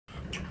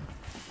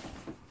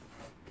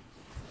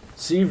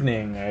This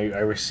evening, I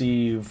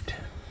received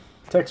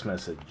a text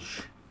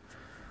message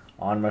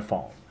on my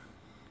phone.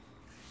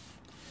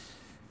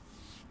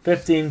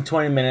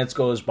 15-20 minutes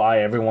goes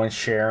by, everyone's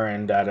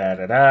sharing,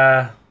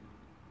 da-da-da-da.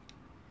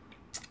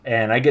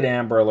 And I get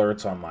Amber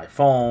Alerts on my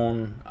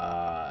phone,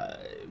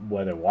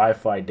 whether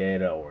Wi-Fi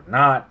data or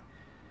not.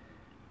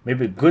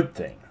 Maybe a good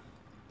thing.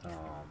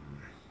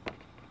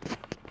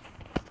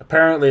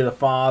 Apparently the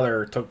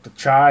father took the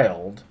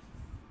child,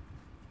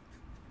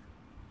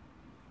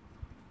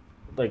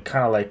 I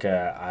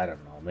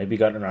don't know, maybe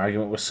got in an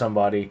argument with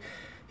somebody.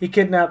 He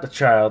kidnapped the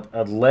child,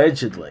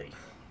 allegedly,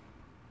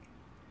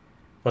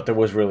 but there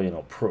was really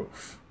no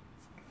proof.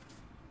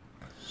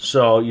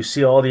 So you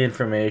see all the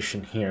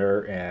information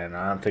here, and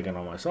I'm thinking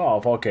to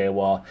myself, okay,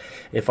 well,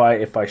 if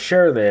I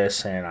share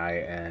this and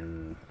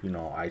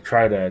I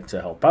try to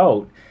help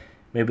out,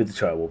 maybe the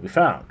child will be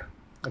found.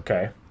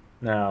 Okay.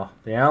 Now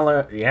the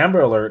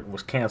Amber Alert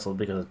was canceled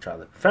because the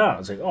child had been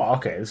found. It's like, oh,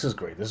 okay, this is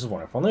great. This is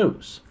wonderful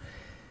news.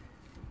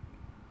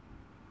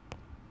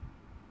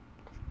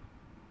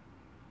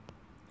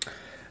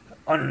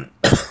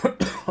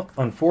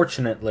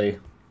 Unfortunately,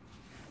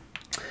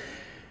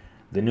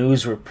 the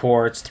news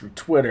reports through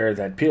Twitter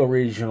that Peel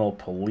Regional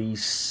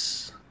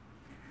Police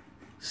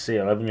say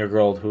 11-year-old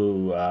girl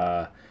who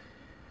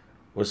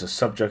was the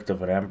subject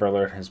of an Amber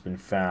Alert has been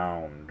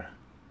found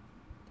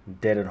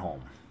dead at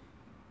home.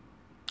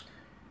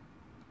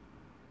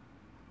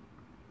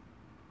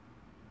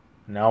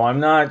 Now, I'm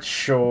not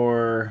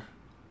sure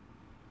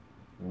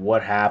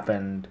what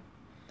happened.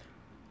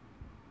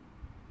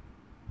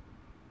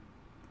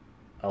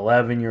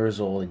 11 years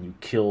old and you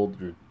killed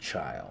your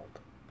child.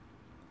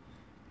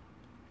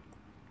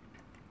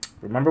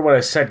 Remember what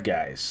I said,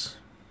 guys.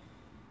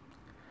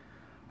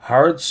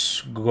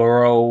 Hearts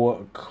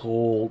grow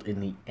cold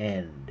in the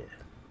end.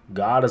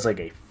 God is like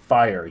a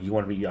fire. You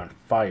want to be on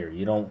fire.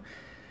 You don't,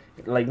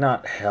 like,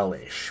 not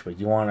hellish, but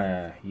you want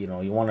to, you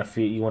want to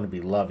feel, you want to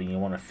be loving. You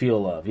want to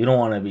feel love. You don't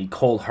want to be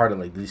cold-hearted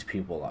like these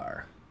people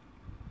are,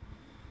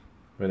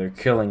 where they're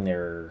killing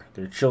their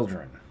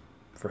children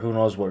for who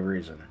knows what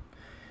reason.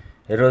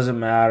 It doesn't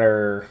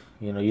matter.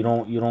 You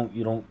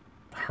don't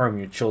harm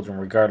your children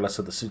regardless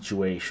of the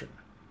situation.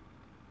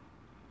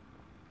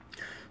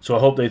 So I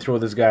hope they throw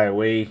this guy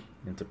away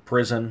into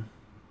prison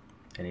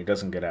and he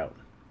doesn't get out.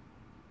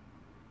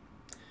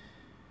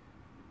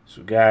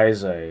 So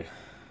guys, it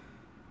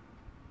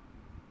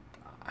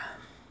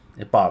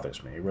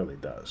bothers me. It really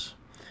does.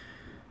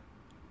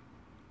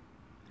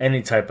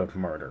 Any type of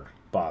murder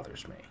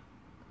bothers me.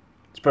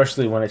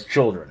 Especially when it's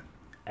children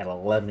at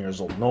 11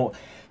 years old. No,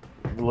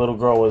 the little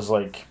girl was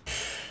like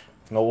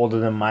no older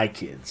than my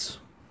kids.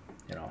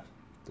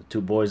 The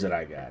two boys that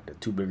I got, the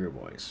two bigger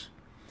boys.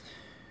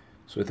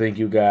 So I think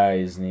you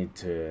guys need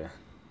to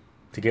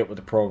get with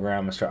the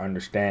program and start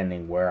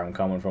understanding where I'm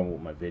coming from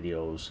with my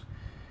videos.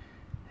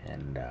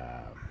 And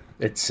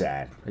it's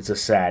sad. It's a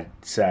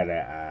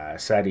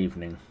sad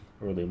evening,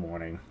 early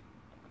morning.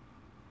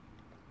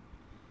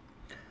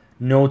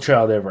 No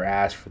child ever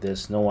asked for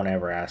this. No one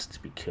ever asked to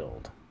be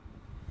killed.